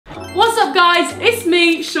up guys, it's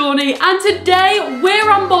me, Shawnee, and today we're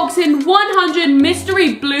unboxing 100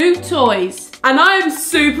 mystery blue toys. And I am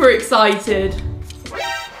super excited.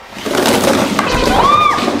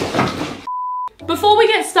 Before we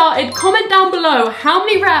get started, comment down below how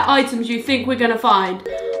many rare items you think we're gonna find.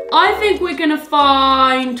 I think we're gonna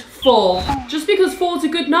find 4, just because 4 is a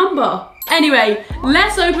good number. Anyway,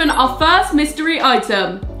 let's open our first mystery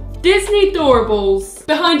item. Disney Doorables.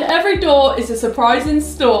 Behind every door is a surprise in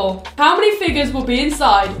store. How many figures will be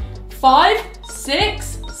inside? 5,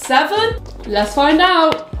 6, 7? Let's find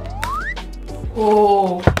out.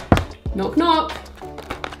 Oh, knock knock.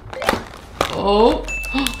 Oh,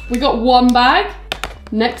 we got one bag.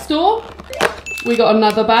 Next door, we got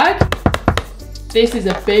another bag. This is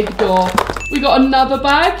a big door. We got another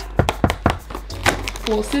bag.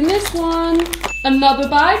 What's in this one? Another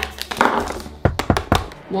bag.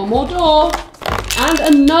 One more door. And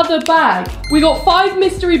another bag. We got 5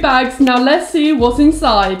 mystery bags. Now let's see what's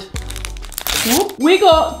inside. We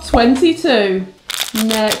got 22.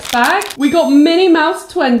 Next bag. We got Minnie Mouse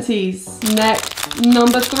 20s. Next,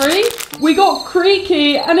 number 3. We got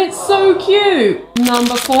Creaky and it's so cute.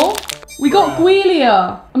 Number 4. We got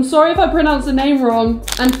Guilia. I'm sorry if I pronounced the name wrong.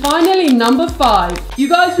 And finally, number 5. You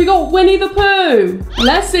guys, we got Winnie the Pooh.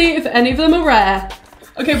 Let's see if any of them are rare.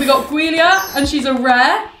 Okay, we got Guilia and she's a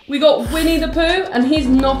rare. We got Winnie the Pooh and he's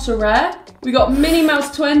not a rare. We got Minnie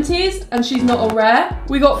Mouse 20s and she's not a rare.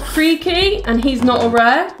 We got Creaky and he's not a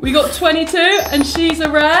rare. We got 22 and she's a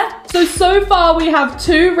rare. So far we have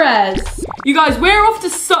 2 rares. You guys, we're off to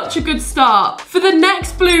such a good start. For the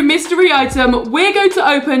next blue mystery item, we're going to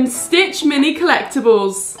open Stitch Mini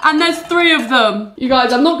Collectibles. And there's 3 of them. You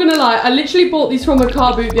guys, I'm not gonna lie, I literally bought these from a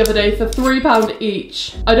car boot the other day for £3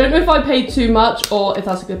 each. I don't know if I paid too much or if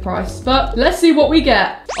that's a good price, but let's see what we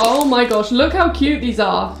get. Oh my gosh, look how cute these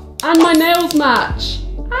are. And my nails match.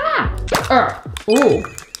 Oh,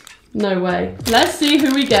 no way. Let's see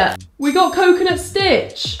who we get. We got Coconut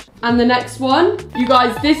Stitch. And the next one, you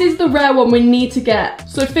guys, this is the rare one we need to get.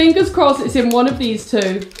 So fingers crossed it's in one of these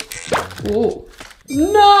 2. Oh,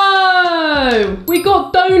 no! We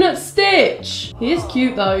got Donut Stitch. He is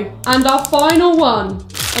cute though. And our final one.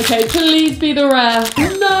 Okay, please be the rare.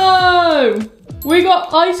 No! We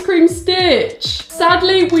got Ice Cream Stitch.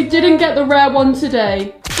 Sadly, we didn't get the rare one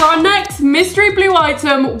today. For our next mystery blue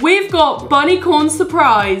item, we've got Bunny Corn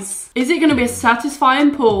Surprise. Is it gonna be a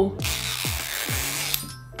satisfying pull?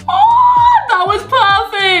 Oh, that was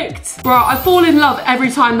perfect. Bro, I fall in love every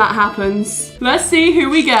time that happens. Let's see who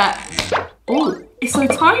we get. Oh, it's so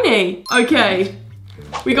tiny. Okay,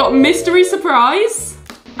 we got Mystery Surprise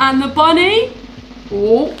and the bunny.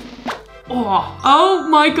 Oh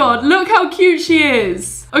my God, look how cute she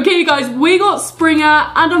is. Okay, you guys, we got Springer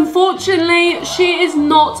and unfortunately, she is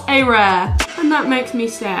not a rare. And that makes me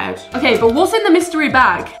sad. Okay, but what's in the mystery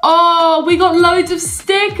bag? Oh, we got loads of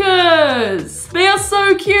stickers. They are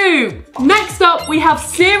so cute. Next up, we have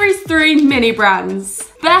Series 3 mini brands.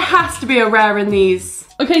 There has to be a rare in these.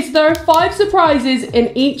 Okay, so there are 5 surprises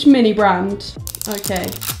in each mini brand. Okay.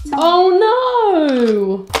 Oh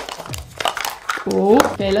no. Oh,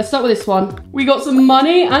 okay, let's start with this one. We got some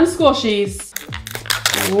money and squashies.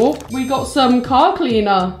 Oh, we got some car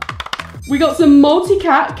cleaner. We got some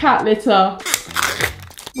multi-cat cat litter.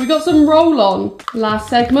 We got some roll-on. Last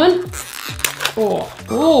segment.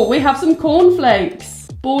 Oh, we have some cornflakes.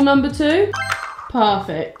 Ball number 2.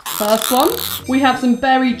 Perfect. First one, we have some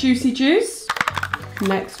berry juicy juice.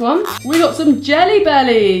 Next one, we got some jelly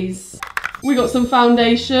bellies. We got some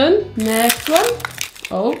foundation. Next one.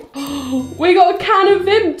 Oh, we got a can of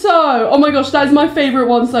Vimto. Oh my gosh, that is my favorite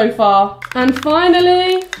one so far. And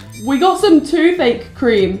finally, we got some toothache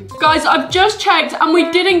cream. Guys, I've just checked and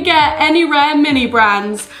we didn't get any rare mini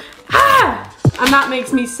brands. And that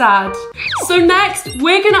makes me sad. So next,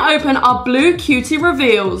 we're gonna open our blue cutie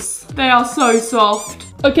reveals. They are so soft.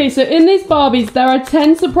 Okay, so in these Barbies, there are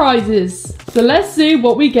 10 surprises. So let's see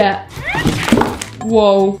what we get.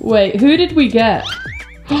 Whoa, wait, who did we get?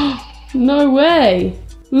 No way.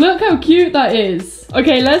 Look how cute that is.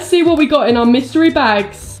 Okay, let's see what we got in our mystery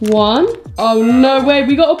bags. 1. Oh, no way.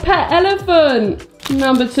 We got a pet elephant.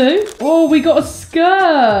 Number 2. Oh, we got a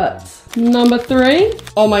skirt. Number 3.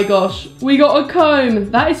 Oh my gosh. We got a comb.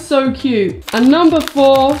 That is so cute. And number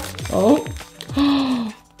 4. Oh.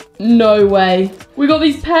 No way. We got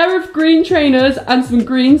these pair of green trainers and some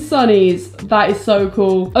green sunnies. That is so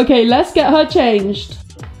cool. Okay, let's get her changed.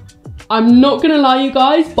 I'm not gonna lie, you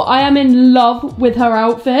guys, but I am in love with her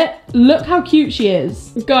outfit. Look how cute she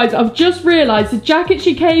is. Guys, I've just realized the jacket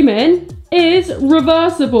she came in is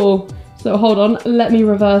reversible. So hold on, let me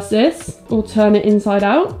reverse this or turn it inside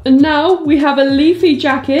out. And now we have a leafy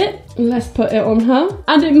jacket Let's put it on her.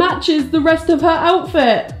 And it matches the rest of her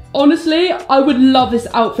outfit. Honestly, I would love this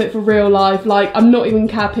outfit for real life. Like, I'm not even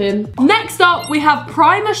capping. Next up, we have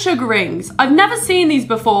primer sugar rings. I've never seen these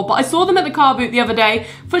before, but I saw them at the car boot the other day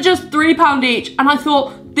for just £3 each. And I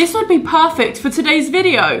thought, this would be perfect for today's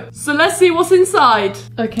video. So let's see what's inside.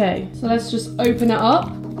 Okay, so let's just open it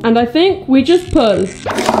up. And I think we just pull.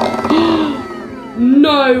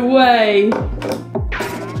 No way.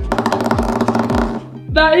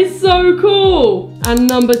 That is so cool. And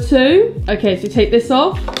number 2. Okay, so take this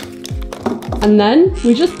off. And then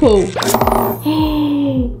we just pull.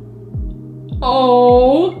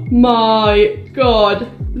 Oh my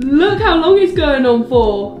God. Look how long it's going on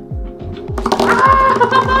for.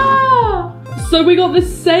 Ah! So we got the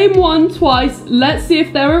same one twice. Let's see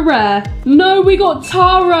if they're a rare. No, we got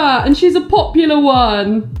Tara, and she's a popular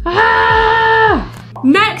one. Ah!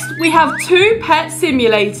 Next, we have 2 pet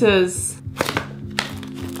simulators.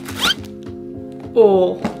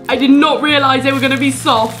 Oh, I did not realize they were going to be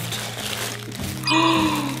soft.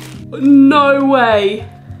 No way.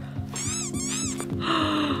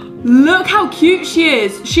 Look how cute she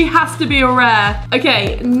is. She has to be a rare.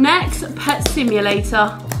 Okay, next pet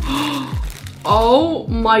simulator. Oh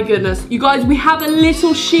my goodness. You guys, we have a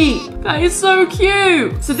little sheep. That is so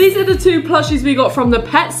cute. So these are the 2 plushies we got from the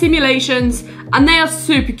pet simulations, and they are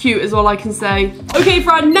super cute is all I can say. Okay,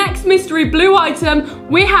 for our next mystery blue item,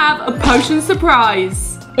 we have a potion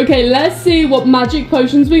surprise. Okay, let's see what magic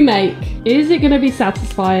potions we make. Is it gonna be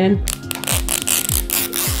satisfying?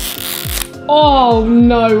 Oh,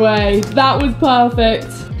 no way. That was perfect.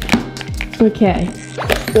 Okay.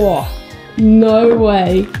 Oh, no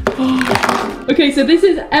way. Okay, so this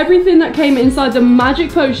is everything that came inside the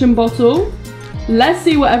magic potion bottle. Let's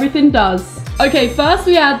see what everything does. Okay, first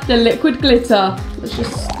we add the liquid glitter. Let's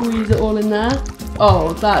just squeeze it all in there.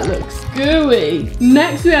 Oh, that looks gooey.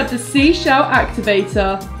 Next we add the seashell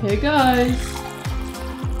activator. Here goes.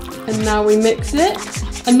 And now we mix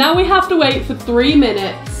it. And now we have to wait for 3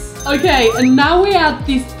 minutes. Okay, and now we add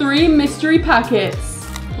these 3 mystery packets.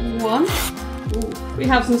 1. Ooh, we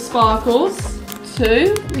have some sparkles.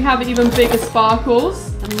 2. We have even bigger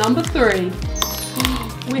sparkles. And number 3.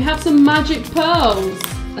 We have some magic pearls.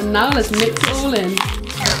 And now let's mix it all in.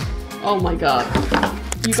 Oh my God.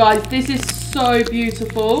 You guys, this is so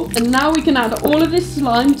beautiful. And now we can add all of this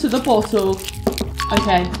slime to the bottle.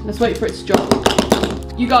 Okay, let's wait for it to drop.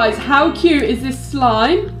 You guys, how cute is this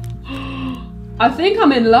slime? I think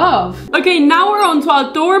I'm in love. Okay, now we're on to our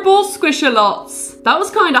adorable squish-a-lots. That was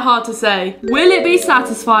kind of hard to say. Will it be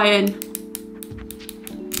satisfying?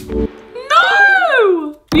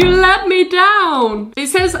 No! You let me down. It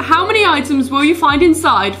says, how many items will you find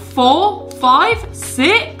inside? 4, 5,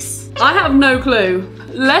 6? I have no clue.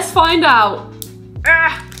 Let's find out.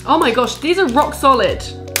 Oh my gosh, these are rock solid.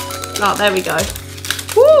 Oh, there we go.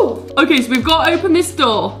 Woo! Okay, so we've got to open this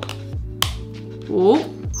door. Oh.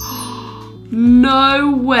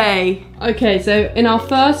 No way. Okay, so in our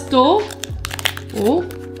first door,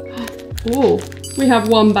 we have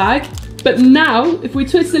 1 bag. But now, if we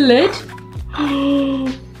twist the lid,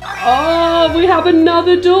 oh, we have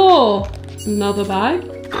another door. Another bag.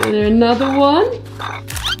 And another one.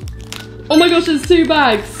 Oh my gosh, there's 2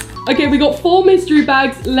 bags. Okay, we got 4 mystery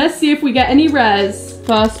bags. Let's see if we get any rares.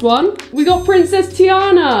 First one, we got Princess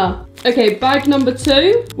Tiana. Okay, bag number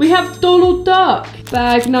 2, we have Donald Duck.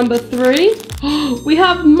 Bag number 3, we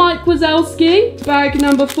have Mike Wazowski. Bag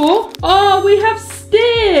number 4, oh, we have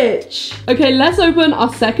Stitch. Okay, let's open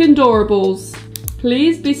our second doorables.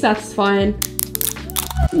 Please be satisfying.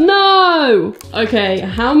 No! Okay,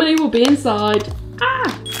 how many will be inside?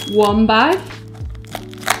 1 bag.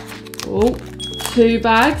 Oh, 2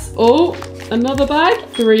 bags. Oh, another bag.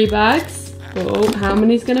 3 bags. Oh, how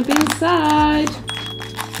many's gonna be inside?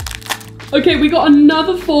 Okay, we got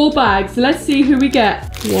another 4 bags. Let's see who we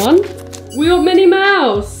get. 1. We got Minnie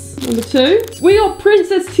Mouse. Number 2. We got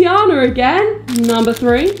Princess Tiana again. Number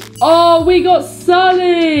 3. Oh, we got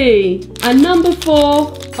Sully. And number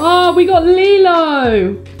 4. Oh, we got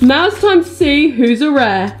Lilo. Now it's time to see who's a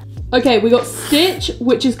rare. Okay, we got Stitch,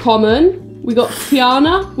 which is common. We got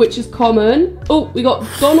Tiana, which is common. Oh, we got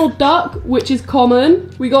Donald Duck, which is common.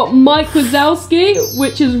 We got Mike Wazowski,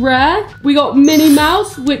 which is rare. We got Minnie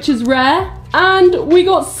Mouse, which is rare. And we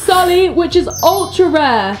got Sully, which is ultra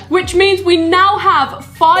rare. Which means we now have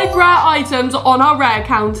 5 rare items on our rare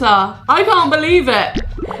counter. I can't believe it.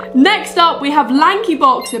 Next up, we have Lanky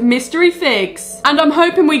Box Mystery Figs. And I'm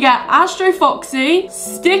hoping we get Astro Foxy,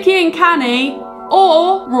 Sticky and Canny,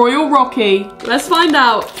 or Royal Rocky. Let's find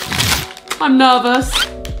out. I'm nervous.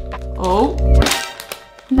 Oh.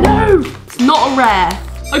 No, it's not a rare.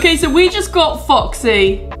 Okay, so we just got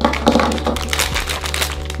Foxy.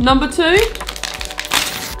 Number 2.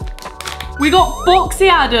 We got Boxy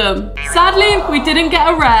Adam. Sadly, we didn't get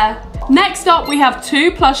a rare. Next up, we have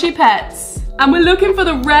 2 plushie pets. And we're looking for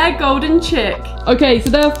the rare golden chick. Okay, so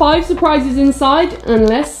there are 5 surprises inside, and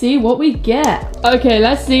let's see what we get. Okay,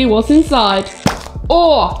 let's see what's inside.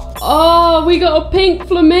 Oh, we got a pink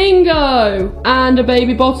flamingo and a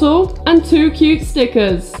baby bottle and 2 cute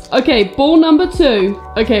stickers. Okay, ball number 2.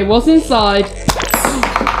 Okay, what's inside?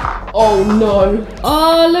 Oh no.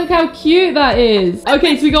 Oh, look how cute that is.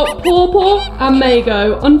 Okay, so we got Pawpaw and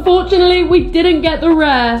Mago. Unfortunately, we didn't get the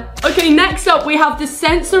rare. Okay, next up we have the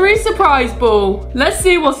sensory surprise ball. Let's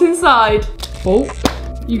see what's inside. Oh,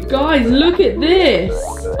 you guys, look at this.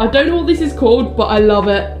 I don't know what this is called, but I love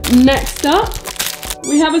it. Next up,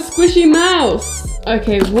 we have a squishy mouse.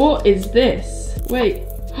 Okay, what is this? Wait.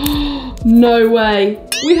 No way.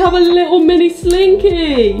 We have a little mini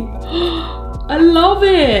Slinky. I love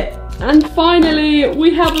it. And finally,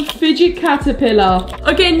 we have a fidget caterpillar.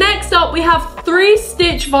 Okay, next up, we have 3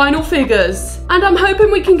 Stitch vinyl figures. And I'm hoping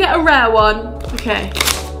we can get a rare one. Okay.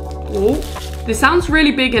 Oh, this sounds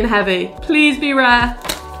really big and heavy. Please be rare.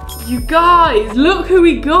 You guys, look who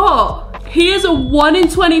we got. He is a 1 in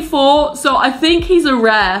 24, so I think he's a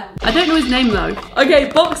rare. I don't know his name though. Okay,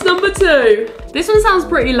 box number 2. This one sounds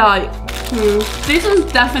pretty light. This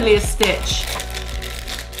one's definitely a Stitch.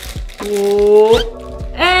 Oh.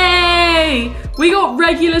 Hey! We got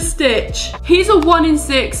regular Stitch. He's a 1 in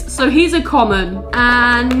 6, so he's a common.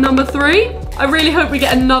 And number 3, I really hope we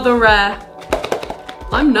get another rare.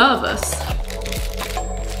 I'm nervous.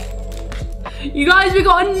 You guys, we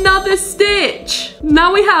got another Stitch.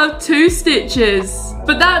 Now we have 2 Stitches.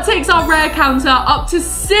 But that takes our rare counter up to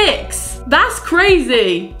 6. That's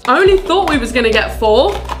crazy. I only thought we was gonna get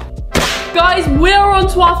 4. Guys, we're on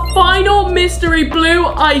to our final mystery blue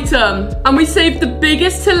item. And we saved the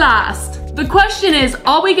biggest to last. The question is,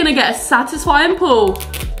 are we gonna get a satisfying pull?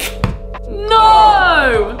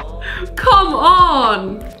 No! Come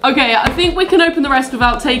on. Okay, I think we can open the rest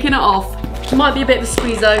without taking it off. Might be a bit of a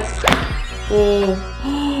squeezo. Oh.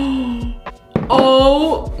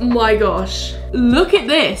 Oh my gosh. Look at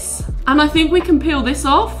this. And I think we can peel this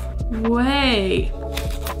off. Wait.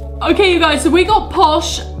 Okay, you guys, so we got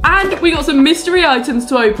Posh and we got some mystery items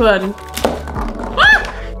to open.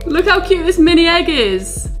 Ah! Look how cute this mini egg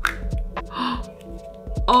is.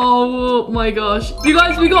 Oh my gosh. You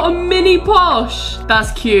guys, we got a mini Posh.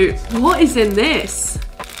 That's cute. What is in this?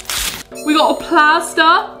 We got a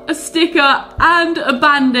plaster, a sticker, and a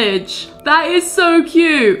bandage. That is so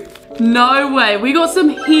cute. No way. We got some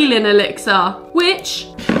healing elixir, which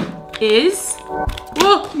is...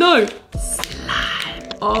 Oh, no.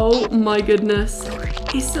 Oh my goodness.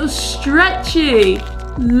 It's so stretchy.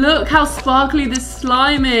 Look how sparkly this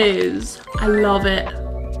slime is. I love it.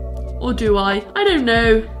 Or do I? I don't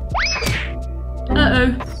know.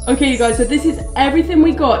 Uh-oh. Okay, you guys, so this is everything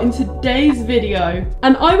we got in today's video.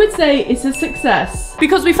 And I would say it's a success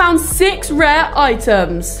because we found 6 rare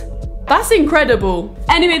items. That's incredible.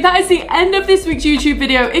 Anyway, that is the end of this week's YouTube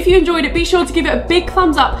video. If you enjoyed it, be sure to give it a big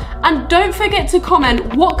thumbs up. And don't forget to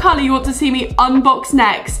comment what color you want to see me unbox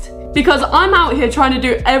next. Because I'm out here trying to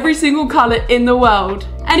do every single color in the world.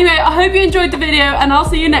 Anyway, I hope you enjoyed the video and I'll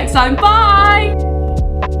see you next time. Bye!